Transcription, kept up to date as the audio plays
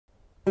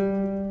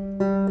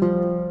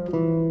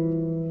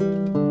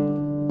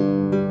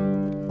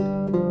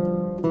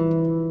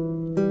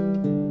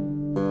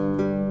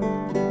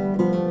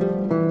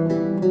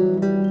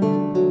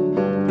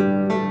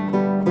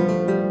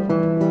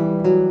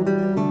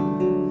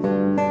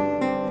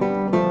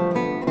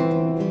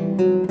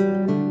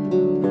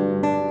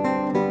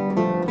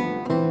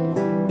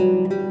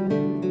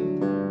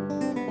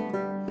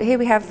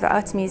have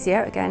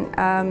Artemisia again.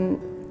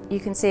 You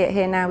can see it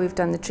here now. We've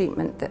done the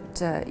treatment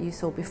that you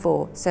saw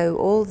before. So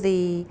all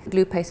the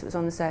glue paste that was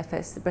on the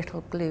surface, the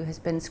brittle glue, has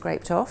been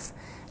scraped off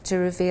to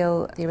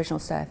reveal the original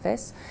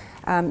surface.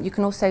 You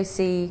can also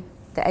see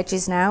the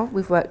edges now.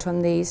 We've worked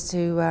on these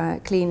to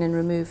clean and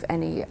remove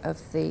any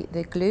of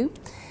the glue.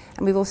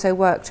 And we've also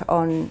worked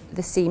on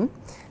the seam.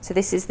 So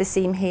this is the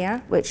seam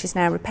here, which is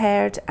now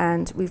repaired,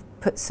 and we've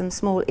put some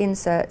small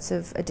inserts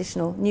of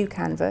additional new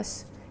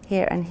canvas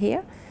here and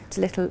here to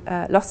little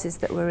losses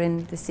that were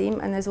in the seam,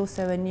 and there's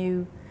also a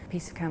new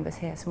piece of canvas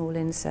here, a small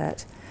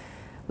insert.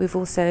 We've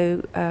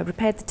also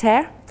repaired the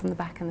tear from the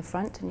back and the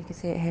front, and you can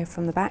see it here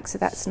from the back, so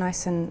that's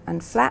nice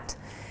and flat.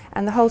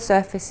 And the whole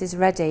surface is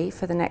ready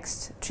for the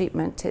next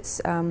treatment.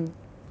 It's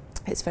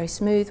very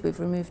smooth. We've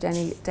removed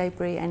any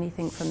debris,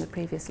 anything from the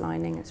previous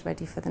lining. It's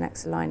ready for the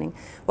next lining.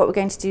 What we're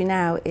going to do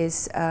now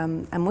is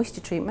a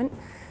moisture treatment,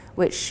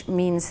 which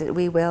means that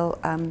we will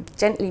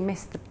gently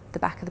mist the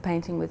back of the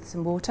painting with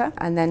some water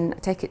and then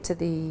take it to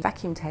the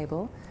vacuum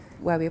table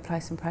where we apply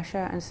some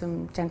pressure and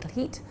some gentle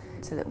heat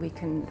so that we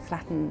can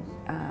flatten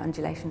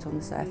undulations on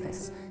the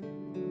surface.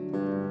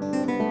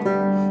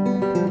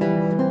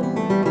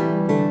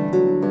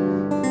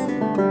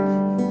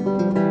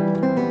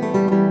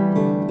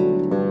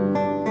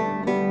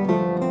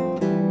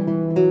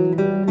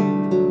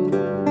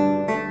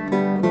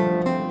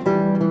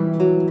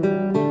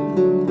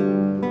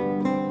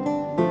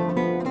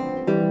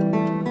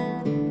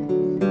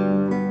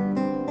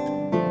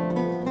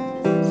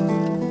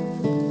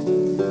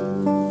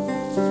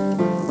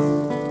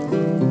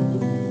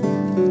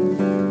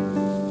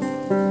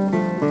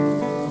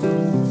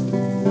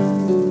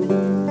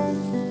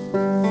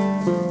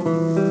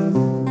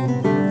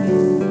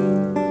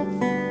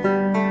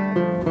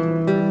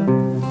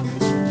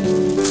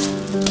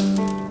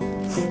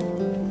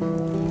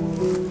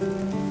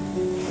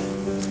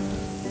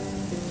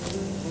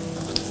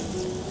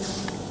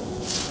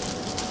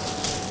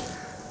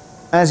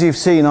 As you've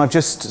seen, I've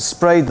just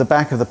sprayed the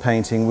back of the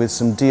painting with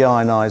some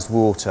deionized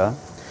water,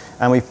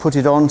 and we've put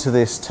it onto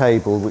this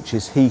table, which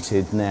is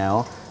heated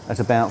now at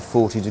about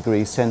 40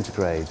 degrees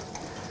centigrade.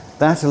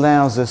 That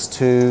allows us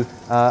to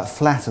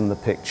flatten the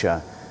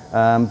picture.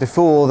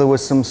 Before, there were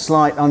some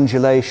slight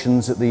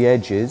undulations at the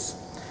edges,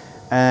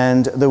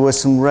 and there were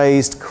some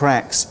raised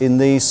cracks in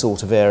these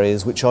sort of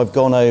areas, which I've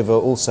gone over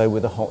also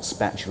with a hot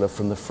spatula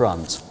from the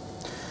front.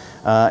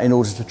 In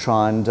order to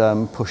try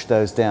and push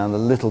those down a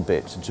little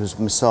bit, to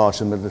just massage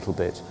them a little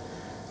bit.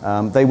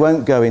 They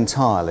won't go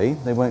entirely,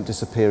 they won't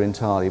disappear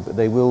entirely, but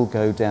they will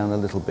go down a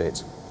little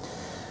bit.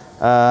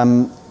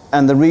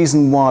 And the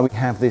reason why we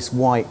have this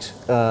white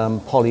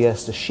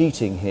polyester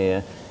sheeting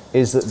here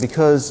is that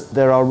because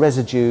there are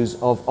residues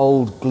of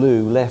old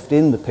glue left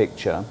in the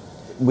picture,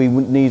 we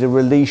would need a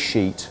release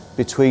sheet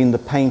between the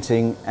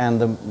painting and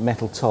the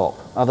metal top.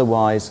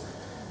 Otherwise,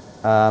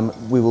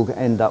 we will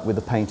end up with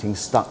the painting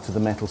stuck to the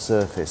metal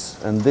surface,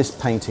 and this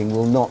painting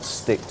will not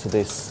stick to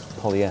this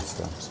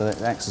polyester, so it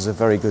acts as a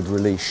very good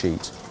release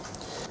sheet.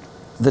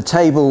 The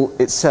table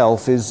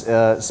itself is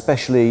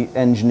specially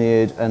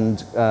engineered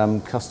and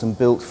custom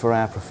built for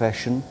our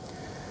profession.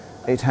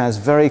 It has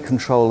very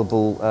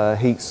controllable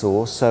heat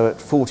source, so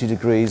at 40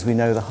 degrees we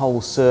know the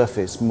whole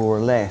surface more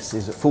or less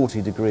is at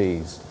 40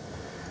 degrees.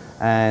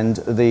 And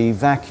the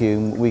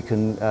vacuum we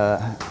can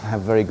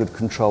have very good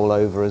control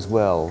over as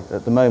well.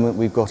 At the moment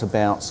we've got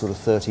about sort of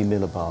 30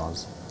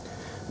 millibars,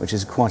 which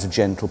is quite a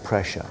gentle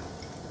pressure.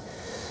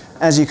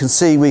 As you can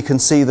see, we can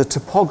see the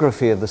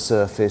topography of the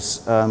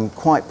surface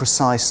quite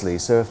precisely.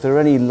 So if there are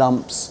any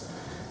lumps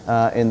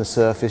in the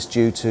surface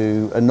due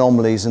to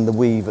anomalies in the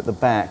weave at the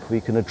back, we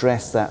can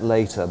address that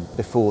later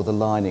before the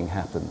lining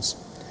happens.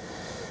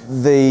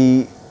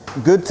 The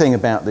good thing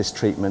about this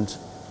treatment,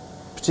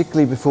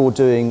 particularly before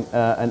doing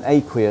an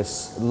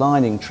aqueous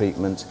lining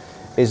treatment,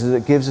 is that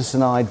it gives us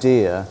an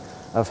idea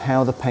of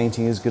how the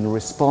painting is going to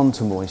respond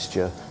to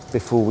moisture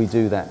before we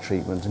do that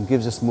treatment, and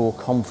gives us more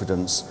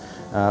confidence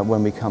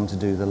when we come to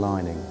do the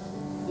lining.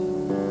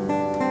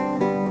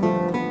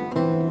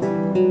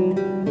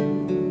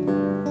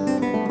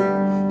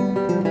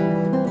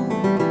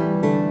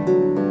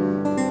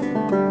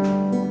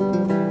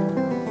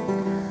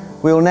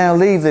 We'll now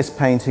leave this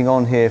painting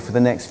on here for the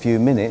next few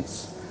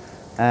minutes.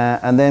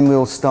 And then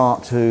we'll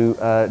start to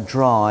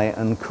dry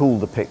and cool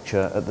the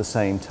picture at the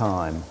same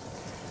time.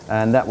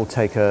 And that will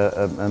take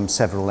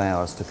several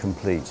hours to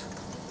complete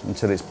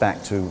until it's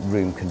back to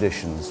room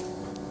conditions.